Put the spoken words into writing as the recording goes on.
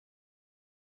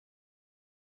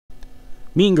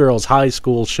Mean Girls High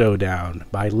School Showdown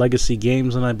by Legacy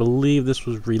Games, and I believe this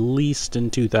was released in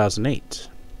 2008.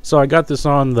 So I got this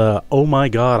on the Oh My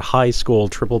God High School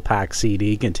triple pack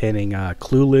CD containing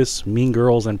Clueless, Mean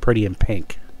Girls, and Pretty in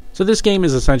Pink. So this game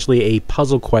is essentially a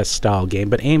puzzle quest style game,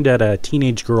 but aimed at a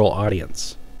teenage girl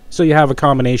audience. So you have a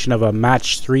combination of a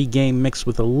match 3 game mixed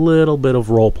with a little bit of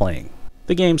role playing.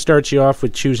 The game starts you off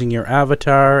with choosing your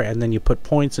avatar, and then you put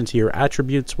points into your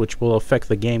attributes which will affect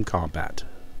the game combat.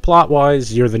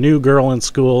 Plot-wise, you're the new girl in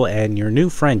school, and your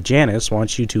new friend Janice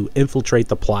wants you to infiltrate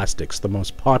the Plastics, the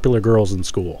most popular girls in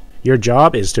school. Your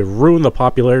job is to ruin the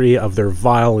popularity of their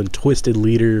vile and twisted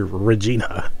leader,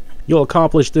 Regina. You'll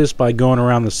accomplish this by going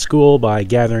around the school, by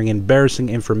gathering embarrassing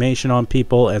information on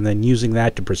people, and then using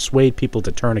that to persuade people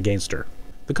to turn against her.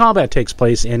 The combat takes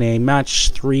place in a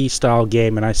match 3 style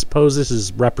game, and I suppose this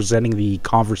is representing the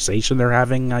conversation they're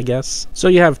having, I guess. So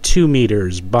you have 2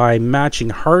 meters. By matching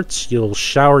hearts, you'll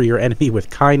shower your enemy with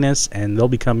kindness and they'll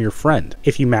become your friend.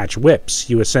 If you match whips,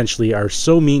 you essentially are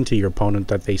so mean to your opponent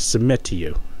that they submit to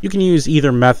you. You can use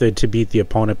either method to beat the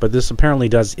opponent, but this apparently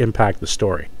does impact the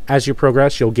story. As you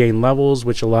progress, you'll gain levels,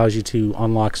 which allows you to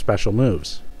unlock special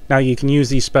moves. Now you can use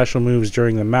these special moves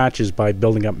during the matches by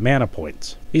building up mana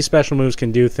points. These special moves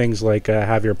can do things like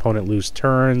have your opponent lose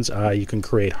turns, you can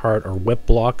create heart or whip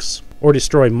blocks, or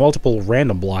destroy multiple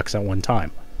random blocks at one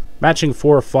time. Matching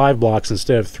 4 or 5 blocks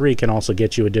instead of 3 can also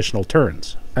get you additional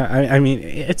turns. I mean,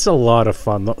 it's a lot of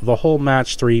fun. The whole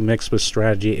match 3 mixed with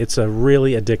strategy, it's a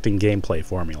really addicting gameplay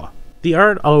formula. The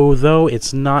art, although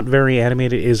it's not very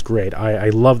animated, is great. I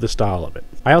love the style of it.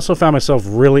 I also found myself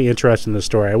really interested in the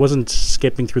story. I wasn't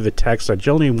skipping through the text, I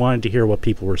genuinely wanted to hear what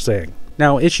people were saying.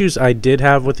 Now, issues I did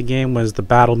have with the game was the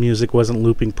battle music wasn't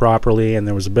looping properly and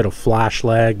there was a bit of flash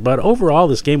lag, but overall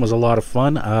this game was a lot of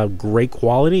fun, great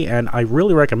quality, and I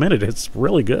really recommend it. It's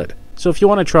really good. So if you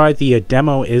want to try it, the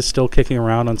demo is still kicking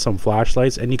around on some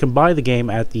flashlights, and you can buy the game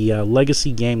at the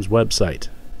Legacy Games website.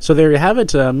 So there you have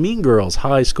it, Mean Girls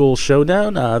High School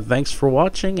Showdown. Thanks for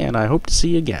watching, and I hope to see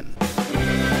you again.